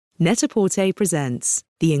Net-a-Porter presents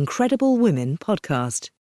The Incredible Women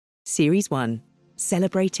podcast. Series 1,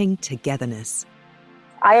 Celebrating Togetherness.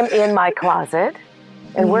 I am in my closet.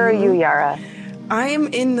 And where are you, Yara? I am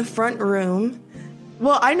in the front room.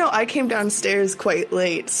 Well, I know I came downstairs quite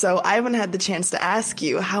late, so I haven't had the chance to ask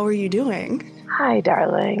you. How are you doing? Hi,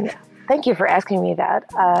 darling. Thank you for asking me that.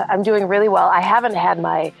 I'm doing really well. I haven't had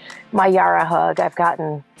my Yara hug. I've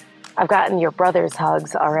gotten your brother's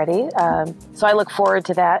hugs already. So I look forward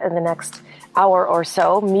to that in the next hour or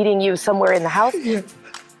so, meeting you somewhere in the house.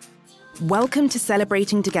 Welcome to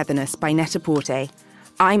Celebrating Togetherness by Net-a-Porter.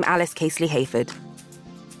 I'm Alice Casely-Hayford.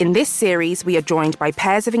 In this series, we are joined by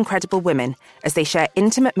pairs of incredible women as they share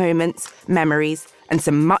intimate moments, memories, and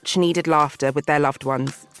some much-needed laughter with their loved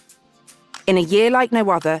ones. In a year like no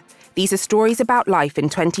other, these are stories about life in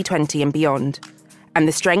 2020 and beyond, and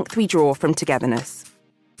the strength we draw from togetherness.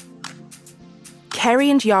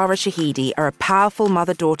 Kerry and Yara Shahidi are a powerful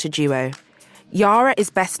mother-daughter duo. Yara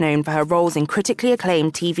is best known for her roles in critically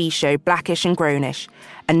acclaimed TV show Blackish and Grownish,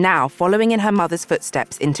 and now following in her mother's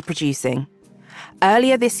footsteps into producing.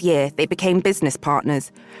 Earlier this year, they became business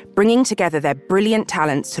partners, bringing together their brilliant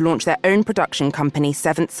talents to launch their own production company,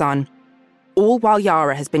 Seventh Son, all while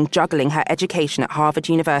Yara has been juggling her education at Harvard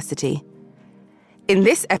University. In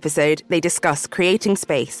this episode, they discuss creating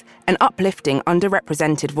space and uplifting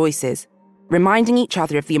underrepresented voices, reminding each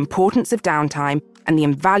other of the importance of downtime and the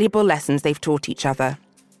invaluable lessons they've taught each other.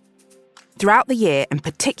 Throughout the year, and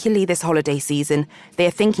particularly this holiday season, they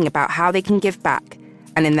are thinking about how they can give back,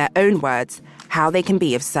 and in their own words, how they can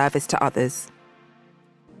be of service to others.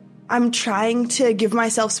 I'm trying to give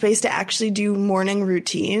myself space to actually do morning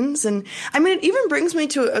routines. And I mean, it even brings me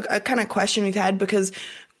to a kind of question we've had, because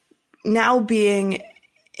now being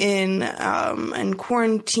in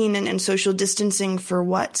quarantine and social distancing for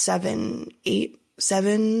what, 7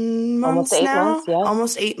 months now?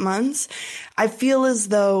 Almost 8 months. I feel as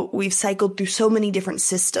though we've cycled through so many different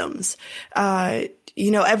systems.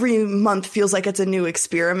 Every month feels like it's a new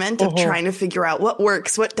experiment of trying to figure out what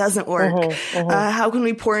works, what doesn't work. How can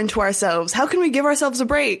we pour into ourselves? How can we give ourselves a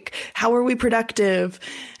break? How are we productive?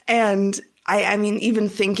 And I mean, even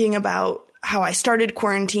thinking about how I started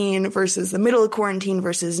quarantine versus the middle of quarantine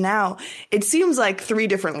versus now, it seems like 3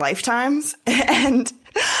 different lifetimes. And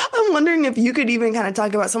I'm wondering if you could even kind of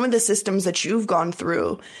talk about some of the systems that you've gone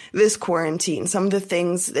through this quarantine, some of the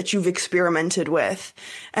things that you've experimented with,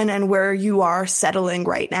 and where you are settling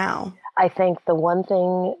right now. I think the one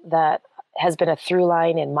thing that has been a through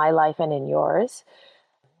line in my life and in yours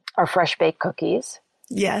are fresh baked cookies.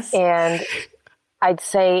 Yes. And I'd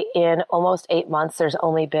say in almost 8 months, there's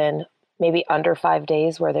only been maybe under 5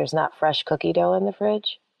 days where there's not fresh cookie dough in the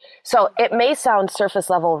fridge. So it may sound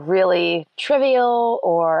surface level really trivial,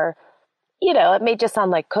 or, it may just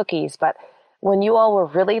sound like cookies. But when you all were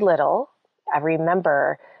really little, I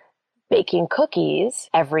remember baking cookies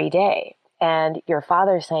every day. And your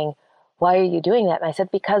father saying, "Why are you doing that?" And I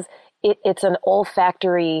said, because it's an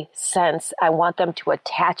olfactory sense. I want them to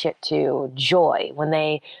attach it to joy when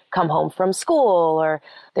they come home from school, or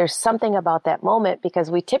there's something about that moment, because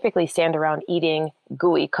we typically stand around eating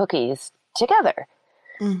gooey cookies together.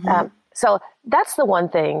 So that's the one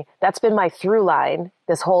thing that's been my through line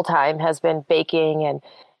this whole time, has been baking. And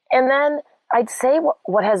then I'd say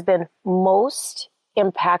what has been most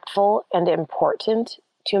impactful and important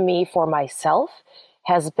to me for myself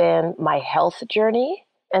has been my health journey.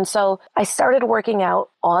 And so I started working out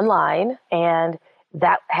online, and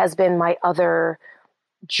that has been my other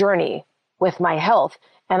journey with my health.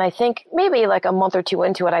 And I think maybe like a month or 2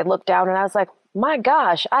 into it, I looked down and I was like, my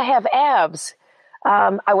gosh, I have abs.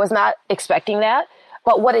 I was not expecting that.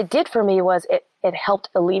 But what it did for me was it helped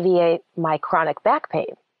alleviate my chronic back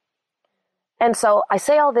pain. And so I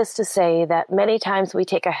say all this to say that many times we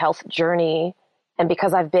take a health journey, and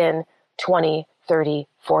because I've been 20, 30,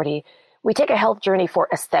 40, we take a health journey for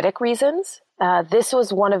aesthetic reasons. This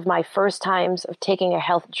was one of my first times of taking a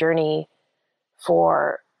health journey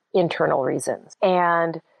for internal reasons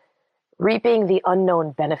and reaping the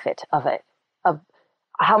unknown benefit of it. Of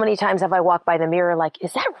how many times have I walked by the mirror like,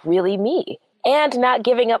 is that really me? And not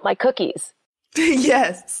giving up my cookies.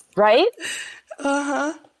 Yes. Right?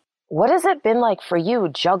 Uh-huh. What has it been like for you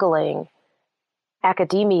juggling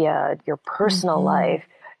academia, your personal life,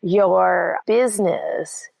 your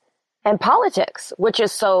business, and politics, which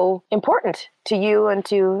is so important to you and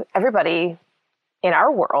to everybody in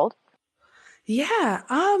our world? Yeah.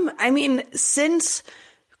 I mean, since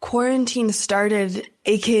quarantine started,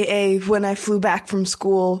 aka when I flew back from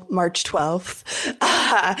school March 12th,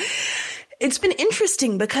 it's been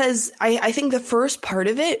interesting because I think the first part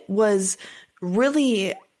of it was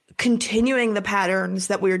really continuing the patterns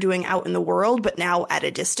that we were doing out in the world, but now at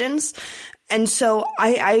a distance. And so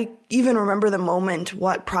I even remember the moment,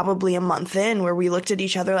 probably a month in, where we looked at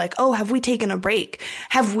each other like, oh, have we taken a break?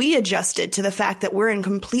 Have we adjusted to the fact that we're in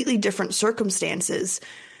completely different circumstances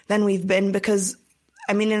than we've been? Because,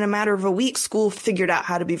 I mean, in a matter of a week, school figured out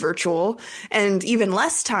how to be virtual, and even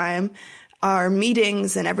less time, our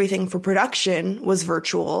meetings and everything for production was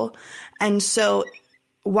virtual. And so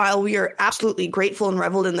while we are absolutely grateful and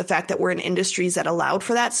reveled in the fact that we're in industries that allowed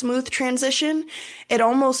for that smooth transition, it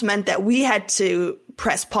almost meant that we had to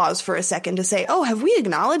press pause for a second to say, oh, have we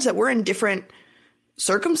acknowledged that we're in different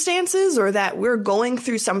circumstances, or that we're going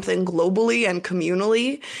through something globally and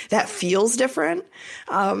communally that feels different?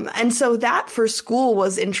 And so that for school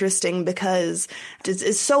was interesting because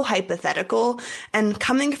it's so hypothetical, and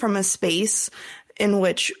coming from a space in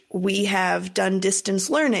which we have done distance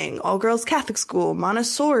learning, all girls Catholic school,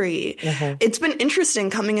 Montessori. Mm-hmm. It's been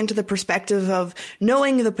interesting coming into the perspective of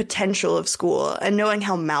knowing the potential of school and knowing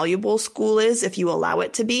how malleable school is if you allow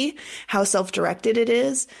it to be, how self-directed it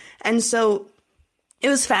is. And so it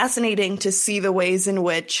was fascinating to see the ways in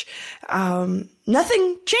which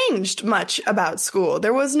nothing changed much about school.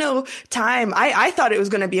 There was no time. I thought it was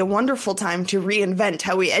going to be a wonderful time to reinvent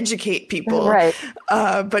how we educate people. Right.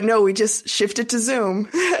 But no, we just shifted to Zoom.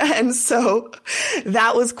 And so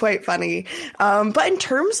that was quite funny. But in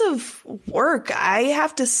terms of work, I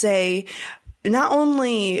have to say, not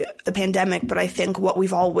only the pandemic, but I think what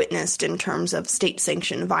we've all witnessed in terms of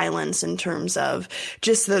state-sanctioned violence, in terms of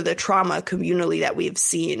just the trauma communally that we've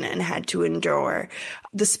seen and had to endure,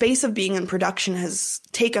 the space of being in production has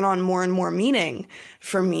taken on more and more meaning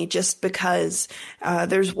for me, just because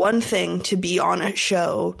there's one thing to be on a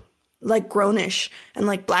show like Grownish and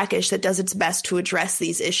like Blackish that does its best to address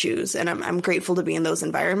these issues, and I'm grateful to be in those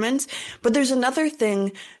environments. But there's another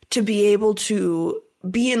thing to be able to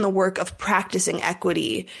be in the work of practicing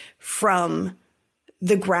equity from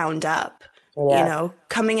the ground up. Yeah. You know,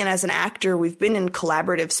 coming in as an actor, we've been in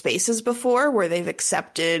collaborative spaces before where they've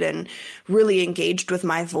accepted and really engaged with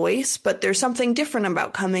my voice. But there's something different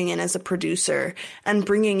about coming in as a producer and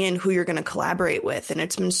bringing in who you're going to collaborate with. And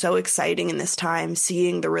it's been so exciting in this time,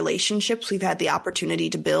 seeing the relationships we've had the opportunity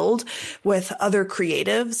to build with other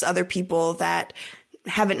creatives, other people that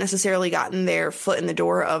haven't necessarily gotten their foot in the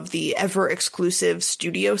door of the ever exclusive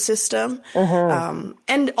studio system. Mm-hmm.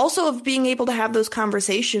 And also of being able to have those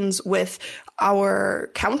conversations with our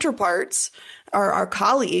counterparts, our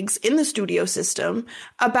colleagues in the studio system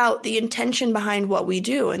about the intention behind what we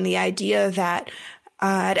do, and the idea that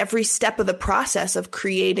at every step of the process of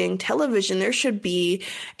creating television, there should be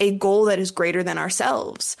a goal that is greater than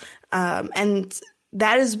ourselves. And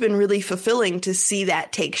that has been really fulfilling to see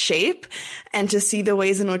that take shape and to see the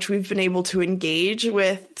ways in which we've been able to engage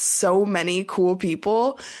with so many cool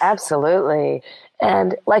people. Absolutely.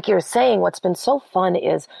 And like you're saying, what's been so fun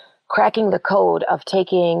is cracking the code of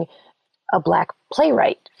taking a Black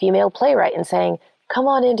playwright, female playwright, and saying, come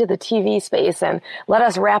on into the TV space and let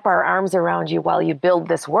us wrap our arms around you while you build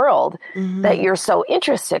this world that you're so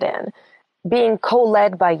interested in. Being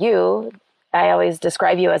co-led by you, I always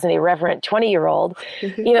describe you as an irreverent 20-year-old.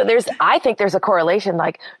 You know, I think there's a correlation,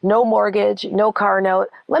 like no mortgage, no car note.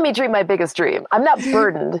 Let me dream my biggest dream. I'm not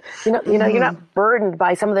burdened. You're not burdened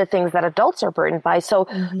by some of the things that adults are burdened by. So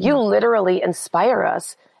you literally inspire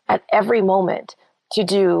us at every moment to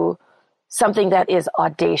do something that is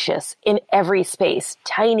audacious in every space,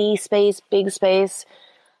 tiny space, big space.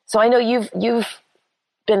 So I know you've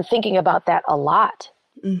been thinking about that a lot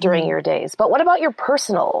during your days. But what about your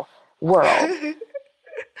personal world?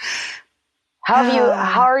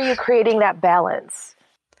 How are you creating that balance?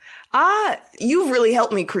 You've really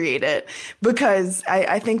helped me create it, because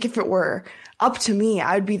I think if it were up to me,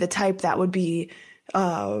 I'd be the type that would be,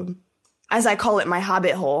 as I call it, my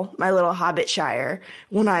hobbit hole, my little hobbit shire.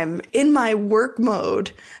 When I'm in my work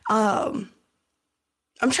mode, I'm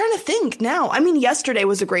trying to think now. I mean, yesterday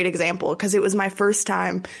was a great example because it was my first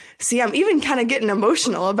time. See, I'm even kind of getting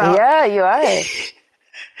emotional about. Yeah, you are.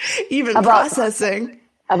 Even processing.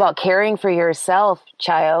 About caring for yourself,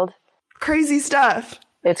 child. Crazy stuff.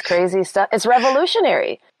 It's crazy stuff. It's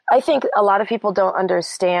revolutionary. I think a lot of people don't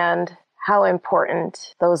understand how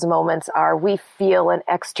important those moments are. We feel an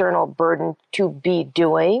external burden to be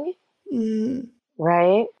doing,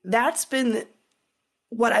 right? That's been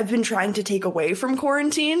what I've been trying to take away from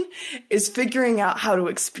quarantine, is figuring out how to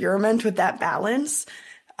experiment with that balance.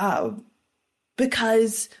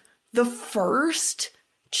 Because the first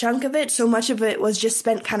chunk of it, so much of it was just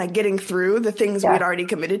spent kind of getting through the things we'd already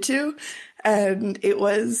committed to. And it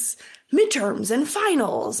was midterms and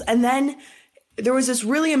finals. And then there was this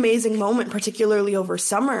really amazing moment, particularly over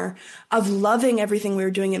summer, of loving everything we were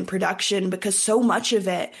doing in production because so much of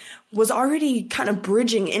it was already kind of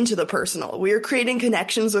bridging into the personal. We were creating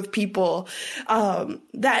connections with people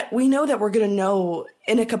that we know that we're going to know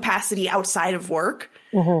in a capacity outside of work.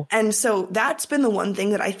 Mm-hmm. And so that's been the one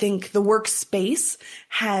thing that I think the workspace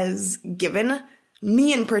has given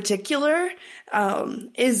me in particular,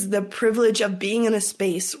 is the privilege of being in a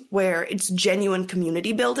space where it's genuine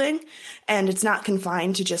community building and it's not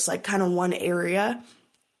confined to just like kind of one area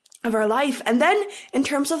of our life. And then in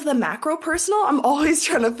terms of the macro personal, I'm always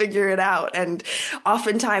trying to figure it out and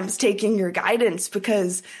oftentimes taking your guidance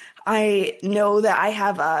because I know that I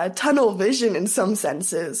have a tunnel vision in some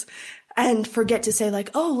senses and forget to say like,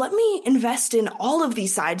 oh, let me invest in all of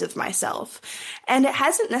these sides of myself. And it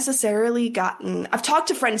hasn't necessarily I've talked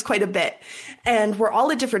to friends quite a bit and we're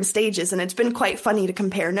all at different stages. And it's been quite funny to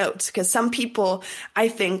compare notes because some people, I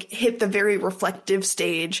think, hit the very reflective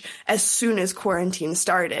stage as soon as quarantine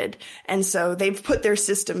started. And so they've put their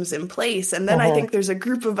systems in place. And then I think there's a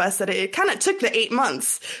group of us that it kind of took the 8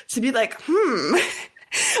 months to be like,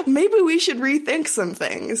 maybe we should rethink some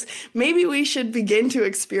things. Maybe we should begin to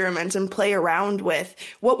experiment and play around with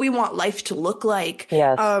what we want life to look like.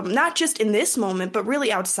 Yes. Not just in this moment, but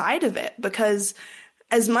really outside of it. Because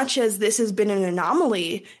as much as this has been an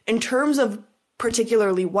anomaly in terms of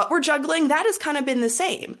particularly what we're juggling, that has kind of been the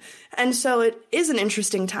same. And so it is an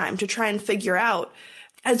interesting time to try and figure out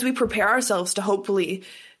as we prepare ourselves to hopefully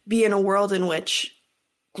be in a world in which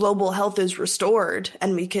global health is restored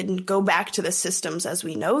and we can go back to the systems as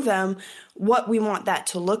we know them, what we want that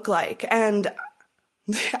to look like. And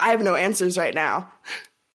I have no answers right now.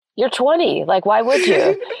 You're 20. Like, why would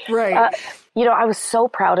you? Right. I was so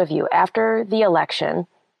proud of you after the election.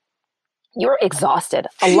 You were exhausted.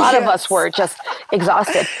 A lot of us were just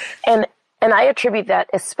exhausted. And I attribute that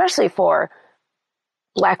especially for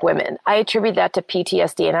Black women. I attribute that to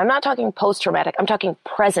PTSD. And I'm not talking post-traumatic. I'm talking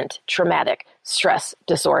present traumatic stress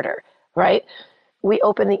disorder, right? We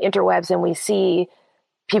open the interwebs and we see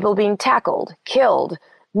people being tackled, killed,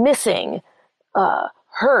 missing,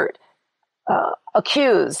 hurt,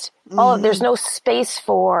 accused. Mm-hmm. There's no space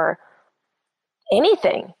for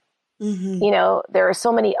anything. Mm-hmm. There are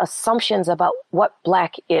so many assumptions about what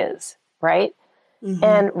Black is, right? Mm-hmm.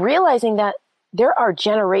 And realizing that there are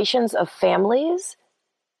generations of families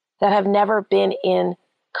that have never been in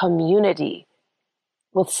community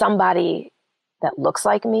with somebody that looks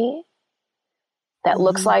like me, that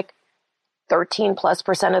looks like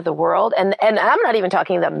 13+% of the world. And I'm not even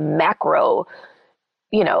talking the macro,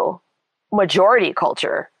 majority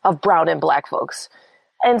culture of brown and Black folks.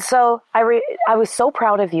 And so I was so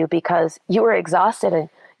proud of you because you were exhausted and,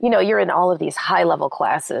 you're in all of these high level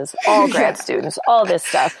classes, all grad students, all this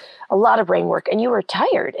stuff, a lot of brain work. And you were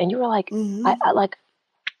tired and you were like,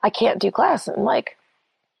 I can't do class. And like,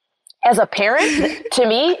 as a parent, to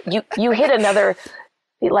me, you hit another,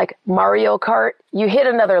 like Mario Kart, you hit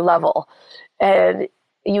another level and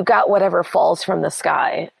you got whatever falls from the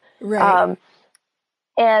sky. Right.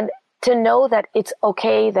 And to know that it's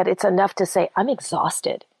okay, that it's enough to say, I'm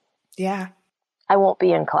exhausted. Yeah. I won't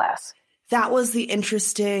be in class. That was the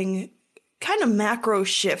interesting kind of macro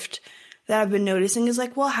shift that I've been noticing is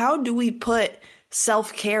like, well, how do we put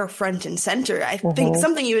self-care front and center? I think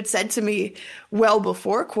something you had said to me well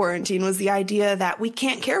before quarantine was the idea that we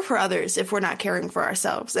can't care for others if we're not caring for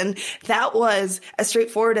ourselves. And that was, as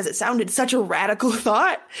straightforward as it sounded, such a radical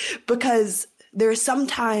thought because there's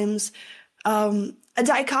sometimes a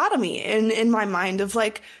dichotomy in my mind of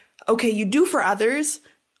like, okay, you do for others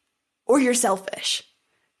or you're selfish.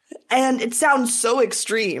 And it sounds so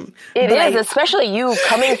extreme. It is, especially you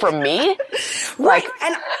coming from me. Right.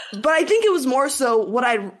 But I think it was more so what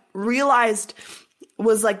I realized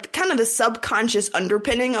was like kind of the subconscious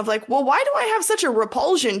underpinning of like, well, why do I have such a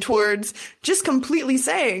repulsion towards just completely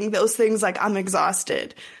saying those things like I'm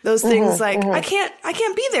exhausted? Those things like I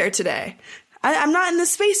can't be there today. I'm not in the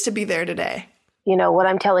space to be there today. What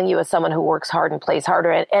I'm telling you as someone who works hard and plays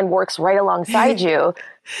harder and works right alongside you.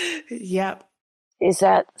 Yep. Is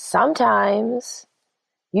that sometimes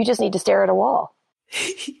you just need to stare at a wall.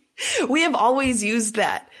 We have always used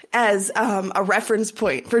that as a reference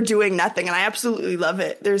point for doing nothing, and I absolutely love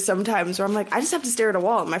it. There's some times where I'm like, I just have to stare at a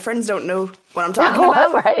wall, and my friends don't know what I'm talking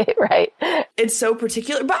about. Right. It's so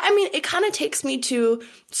particular. But, I mean, it kind of takes me to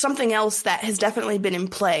something else that has definitely been in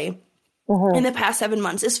play in the past 7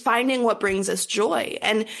 months is finding what brings us joy.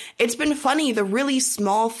 And it's been funny, the really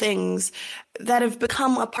small things that have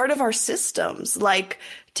become a part of our systems, like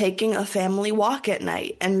taking a family walk at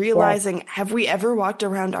night and realizing, have we ever walked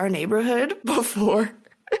around our neighborhood before?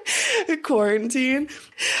 quarantine.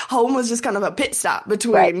 Home was just kind of a pit stop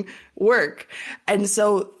between work. And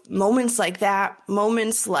so moments like that,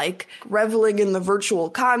 moments like reveling in the virtual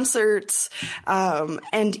concerts,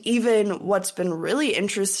 and even what's been really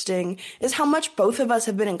interesting is how much both of us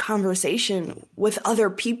have been in conversation with other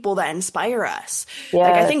people that inspire us. Yes.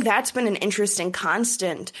 Like, I think that's been an interesting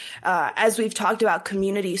constant, as we've talked about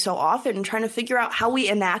community so often, trying to figure out how we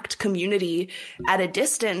enact community at a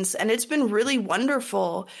distance. And it's been really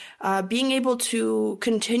wonderful, being able to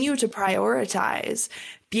continue to prioritize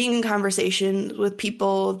being in conversation with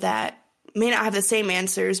people that may not have the same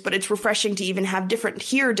answers, but it's refreshing to even have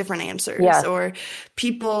hear different answers, or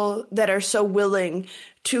people that are so willing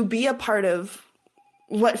to be a part of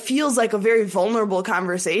what feels like a very vulnerable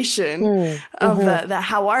conversation of the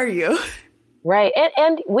how are you? Right.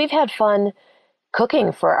 And we've had fun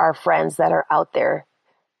cooking for our friends that are out there.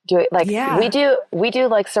 We do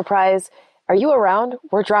like surprise. Are you around?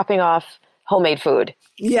 We're dropping off homemade food.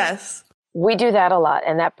 Yes. We do that a lot,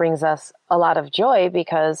 and that brings us a lot of joy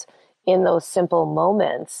because in those simple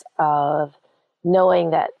moments of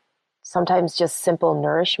knowing that sometimes just simple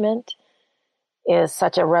nourishment is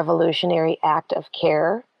such a revolutionary act of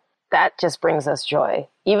care, that just brings us joy.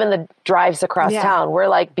 Even the drives across town, we're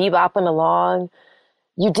like bebopping along.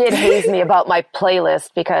 You did haze me about my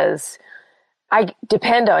playlist because I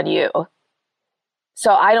depend on you.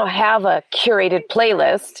 So I don't have a curated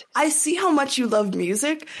playlist. I see how much you love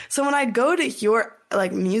music. So when I go to your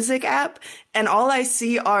music app and all I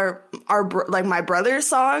see are my brother's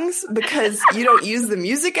songs because you don't use the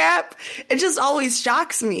music app, it just always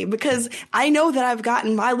shocks me because I know that I've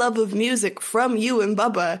gotten my love of music from you and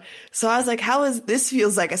Bubba. So I was like, this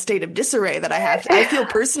feels like a state of disarray that I feel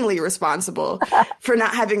personally responsible for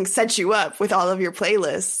not having set you up with all of your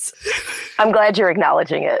playlists. I'm glad you're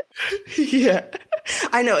acknowledging it. Yeah.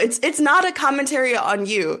 I know it's not a commentary on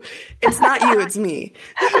you. It's not you, it's me.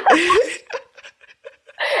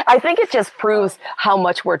 I think it just proves how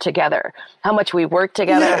much we're together, how much we work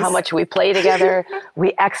together, how much we play together,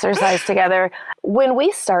 we exercise together. When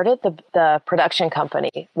we started the production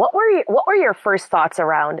company, what were your first thoughts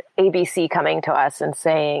around ABC coming to us and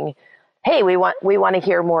saying, "Hey, we want to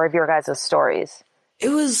hear more of your guys' stories"? It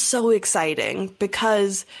was so exciting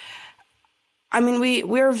because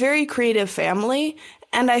we're a very creative family,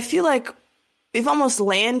 and I feel like we've almost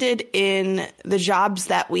landed in the jobs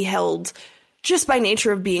that we held just by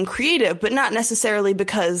nature of being creative, but not necessarily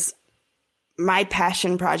because my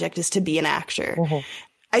passion project is to be an actor. Mm-hmm.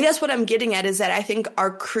 I guess what I'm getting at is that I think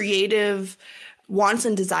our creative wants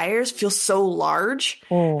and desires feel so large,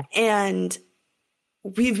 and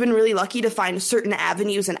we've been really lucky to find certain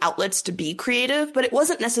avenues and outlets to be creative, but it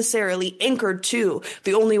wasn't necessarily anchored to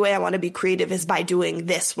the only way I want to be creative is by doing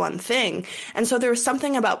this one thing. And so there was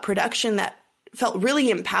something about production that felt really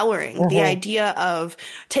empowering. The idea of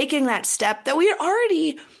taking that step that we had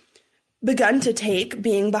already begun to take,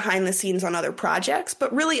 being behind the scenes on other projects,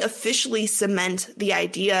 but really officially cement the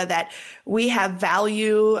idea that we have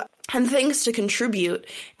value and things to contribute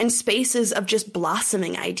in spaces of just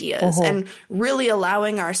blossoming ideas and really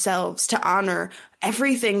allowing ourselves to honor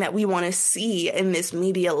everything that we want to see in this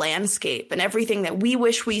media landscape and everything that we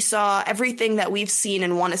wish we saw, everything that we've seen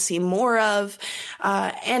and want to see more of.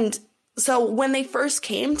 And so when they first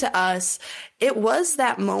came to us, it was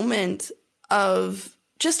that moment of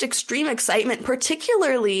just extreme excitement,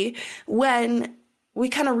 particularly when we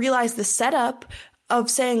kind of realized the setup of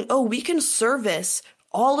saying, oh, we can service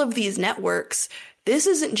all of these networks. This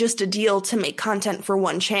isn't just a deal to make content for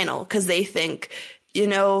one channel because they think,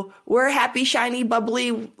 we're happy, shiny,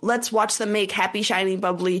 bubbly. Let's watch them make happy, shiny,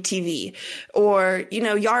 bubbly TV. Or,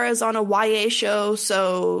 Yara's on a YA show,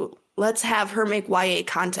 so let's have her make YA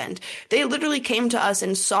content. They literally came to us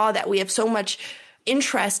and saw that we have so much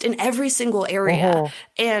interest in every single area.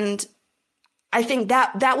 And I think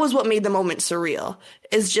that was what made the moment surreal,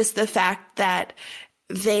 is just the fact that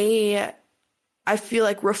they, I feel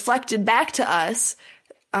like, reflected back to us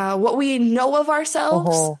what we know of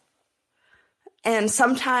ourselves. And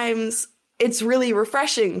sometimes it's really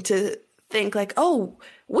refreshing to think like, oh,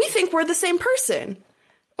 we think we're the same person.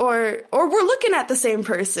 Or we're looking at the same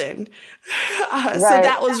person. So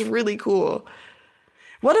that was really cool.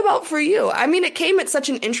 What about for you? It came at such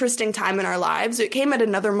an interesting time in our lives. It came at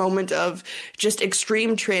another moment of just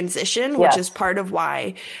extreme transition, which is part of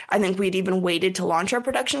why I think we'd even waited to launch our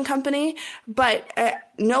production company. But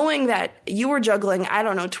knowing that you were juggling,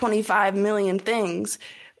 25 million things.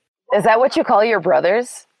 Is that what you call your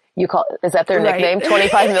brothers? Is that their nickname?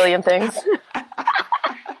 25 million things?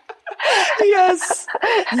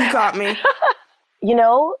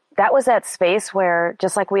 that was that space where,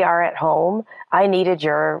 just like we are at home, I needed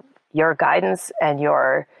your guidance and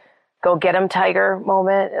your go get 'em tiger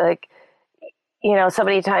moment. Like, so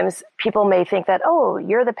many times people may think that, oh,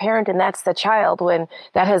 you're the parent and that's the child, when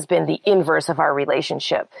that has been the inverse of our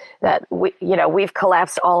relationship. That we've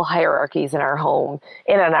collapsed all hierarchies in our home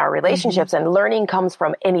and in our relationships, and learning comes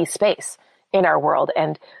from any space in our world.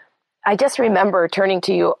 And I just remember turning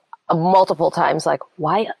to you multiple times, like,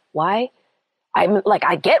 why? I'm like,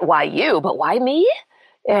 I get why you, but why me?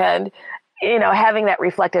 And, having that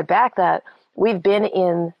reflected back that we've been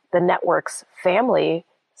in the network's family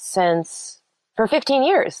for 15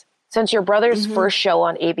 years, since your brother's first show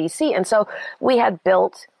on ABC. And so we had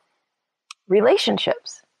built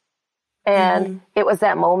relationships. And it was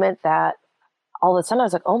that moment that all of a sudden I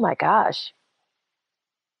was like, oh my gosh,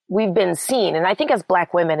 we've been seen. And I think as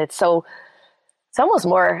Black women, it's almost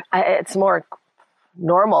more, it's more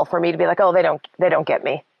normal for me to be like, oh, they don't get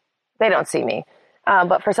me. They don't see me.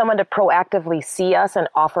 But for someone to proactively see us and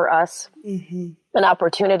offer us an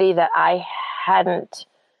opportunity that I hadn't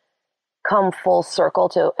come full circle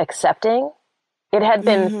to accepting. It had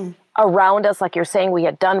been around us, like you're saying, we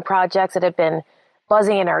had done projects. It had been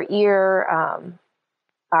buzzing in our ear.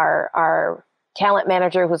 Our talent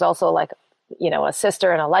manager, who's also like, a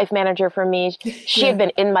sister and a life manager for me, she had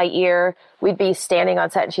been in my ear. We'd be standing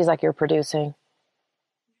on set and she's like, you're producing.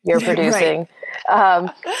 Right.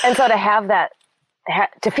 And so to have that,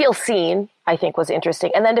 to feel seen, I think was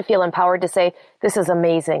interesting. And then to feel empowered to say, this is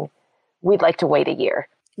amazing. We'd like to wait a year.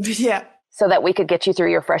 Yeah. So that we could get you through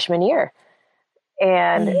your freshman year.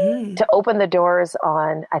 And to open the doors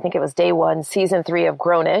on, I think it was day 1, season 3 of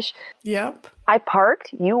Grownish. Yep. I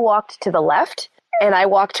parked, you walked to the left, and I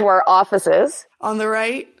walked to our offices. On the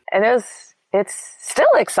right. And it's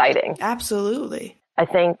still exciting. Absolutely. I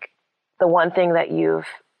think the one thing that you've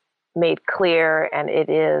made clear, and it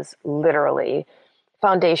is literally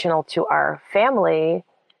foundational to our family,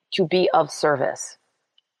 to be of service.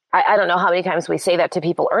 I don't know how many times we say that to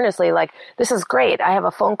people earnestly, like, this is great. I have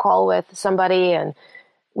a phone call with somebody and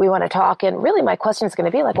we want to talk. And really my question is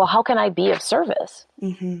going to be like, well, how can I be of service?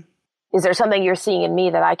 Is there something you're seeing in me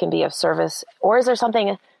that I can be of service? Or is there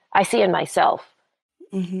something I see in myself?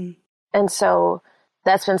 And so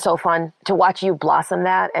that's been so fun to watch you blossom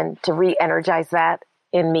that and to re-energize that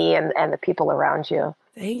in me and the people around you.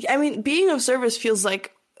 I mean, being of service feels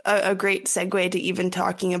like a great segue to even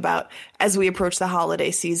talking about as we approach the holiday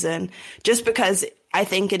season, just because I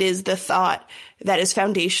think it is the thought that is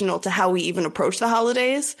foundational to how we even approach the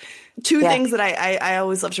holidays. Two things that I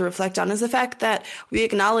always love to reflect on is the fact that we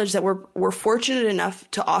acknowledge that we're fortunate enough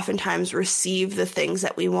to oftentimes receive the things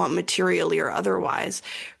that we want materially or otherwise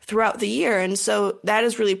throughout the year. And so that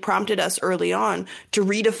has really prompted us early on to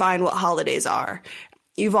redefine what holidays are.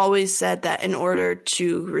 You've always said that in order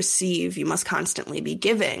to receive, you must constantly be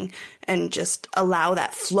giving and just allow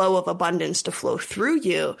that flow of abundance to flow through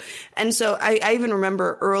you. And so I even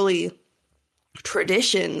remember early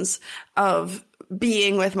traditions of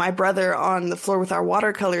being with my brother on the floor with our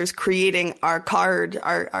watercolors, creating our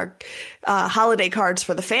holiday cards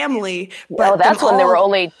for the family. Well, that's when there were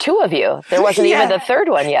only 2 of you. There wasn't even the third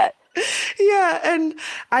one yet. Yeah. And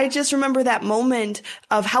I just remember that moment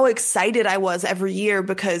of how excited I was every year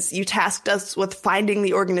because you tasked us with finding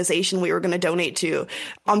the organization we were going to donate to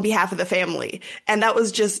on behalf of the family. And that was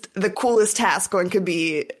just the coolest task one could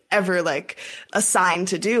be ever assigned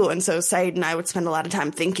to do. And so Saeed and I would spend a lot of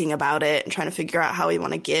time thinking about it and trying to figure out how we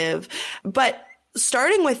want to give. But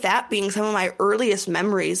starting with that being some of my earliest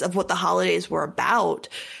memories of what the holidays were about,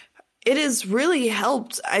 it has really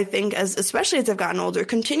helped, I think, especially as I've gotten older,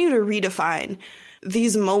 continue to redefine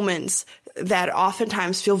these moments that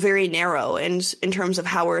oftentimes feel very narrow in terms of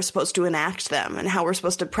how we're supposed to enact them and how we're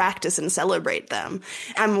supposed to practice and celebrate them.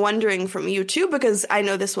 I'm wondering from you too, because I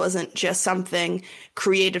know this wasn't just something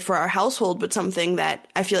created for our household, but something that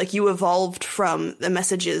I feel like you evolved from the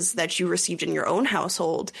messages that you received in your own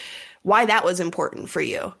household, why that was important for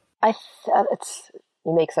you. You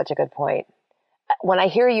make such a good point. When I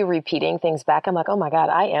hear you repeating things back, I'm like, oh my God,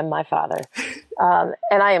 I am my father.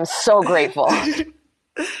 And I am so grateful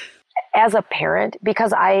as a parent,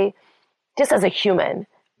 because just as a human,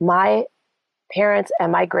 my parents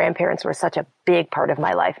and my grandparents were such a big part of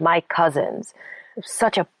my life. My cousins,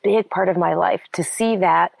 such a big part of my life. To see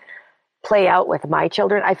that play out with my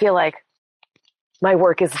children, I feel like my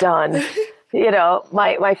work is done.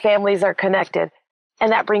 My families are connected.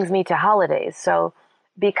 And that brings me to holidays. So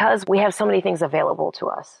because we have so many things available to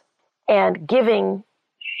us, and giving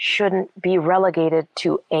shouldn't be relegated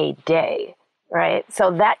to a day, right?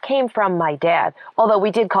 So that came from my dad, although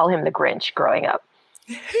we did call him the Grinch growing up.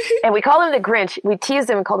 And we call him the Grinch. We teased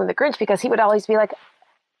him and called him the Grinch because he would always be like,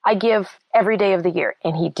 I give every day of the year.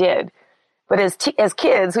 And he did. But as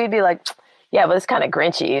kids, we'd be like, yeah, but it's kind of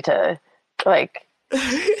Grinchy to like,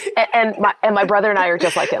 and my brother and I are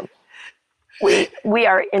just like him. We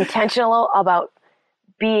are intentional about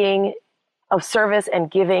being of service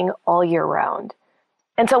and giving all year round.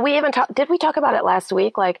 And so we even did we talk about it last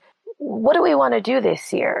week? Like, what do we want to do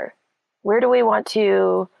this year? Where do we want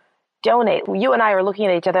to donate? You and I are looking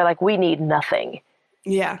at each other like we need nothing.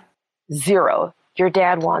 Yeah. Zero. Your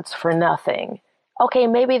dad wants for nothing. Okay,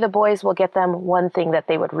 maybe the boys will get them one thing that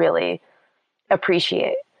they would really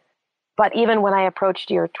appreciate. But even when I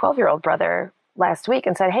approached your 12-year-old brother last week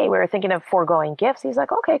and said, hey, we were thinking of foregoing gifts, he's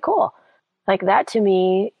like, okay, cool. Like that to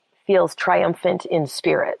me feels triumphant in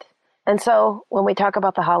spirit. And so when we talk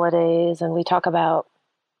about the holidays and we talk about,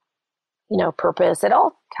 purpose, it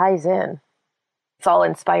all ties in. It's all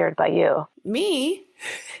inspired by you. Me?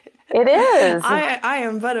 It is. I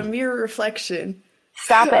am but a mere reflection.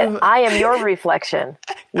 Stop it. I am your reflection.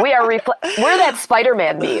 We're that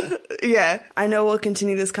Spider-Man meme. Yeah. I know we'll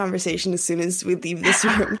continue this conversation as soon as we leave this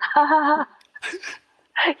room.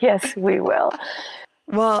 Yes, we will.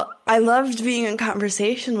 Well, I loved being in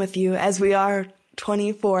conversation with you as we are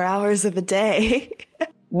 24 hours of a day.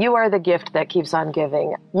 You are the gift that keeps on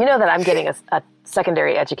giving. You know that I'm getting a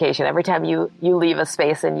secondary education. Every time you leave a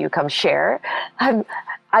space and you come share,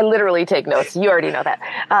 I literally take notes. You already know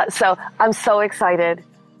that. So I'm so excited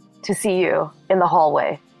to see you in the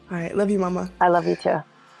hallway. All right. Love you, Mama. I love you too.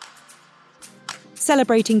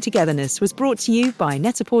 Celebrating Togetherness was brought to you by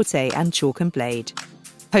Net-a-Porter and Chalk and Blade.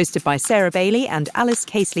 Hosted by Sarah Bailey and Alice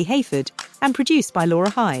Casely Hayford and produced by Laura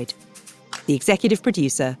Hyde. The executive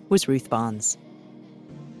producer was Ruth Barnes.